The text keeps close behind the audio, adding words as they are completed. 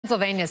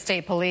Pennsylvania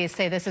State Police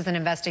say this is an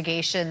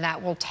investigation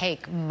that will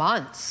take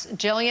months.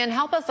 Jillian,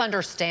 help us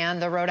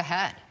understand the road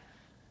ahead.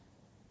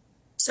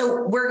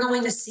 So we're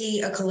going to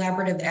see a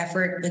collaborative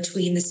effort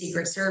between the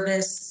Secret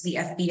Service, the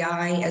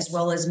FBI, as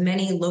well as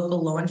many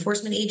local law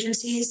enforcement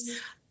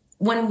agencies.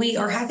 When we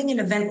are having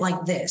an event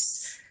like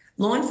this,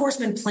 law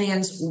enforcement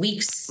plans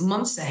weeks,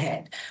 months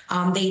ahead.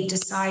 They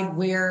decide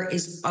where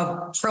is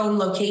a prone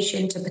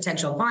location to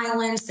potential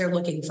violence. They're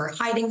looking for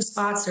hiding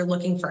spots. They're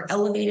looking for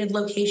elevated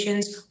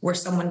locations where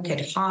someone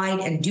could hide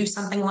and do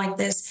something like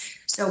this.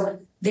 So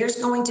there's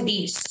going to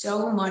be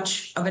so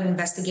much of an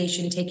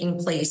investigation taking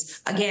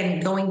place.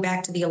 Again, going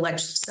back to the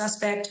alleged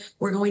suspect,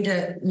 we're going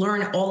to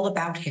learn all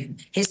about him,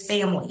 his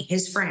family,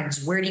 his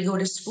friends. Where did he go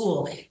to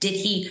school? Did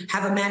he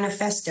have a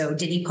manifesto?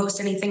 Did he post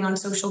anything on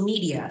social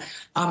media?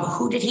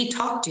 Who did he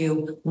talk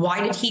to?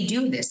 Why did he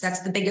do this?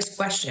 That's the biggest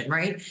question,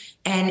 right?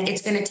 And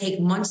it's going to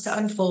take months to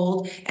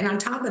unfold. And on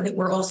top of it,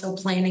 we're also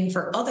planning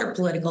for other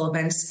political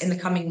events in the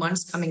coming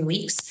months, coming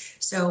weeks.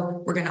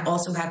 So we're going to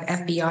also have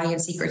FBI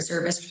and Secret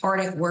Service hard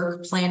at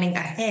work planning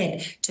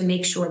ahead to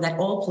make sure that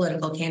all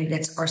political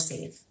candidates are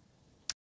safe.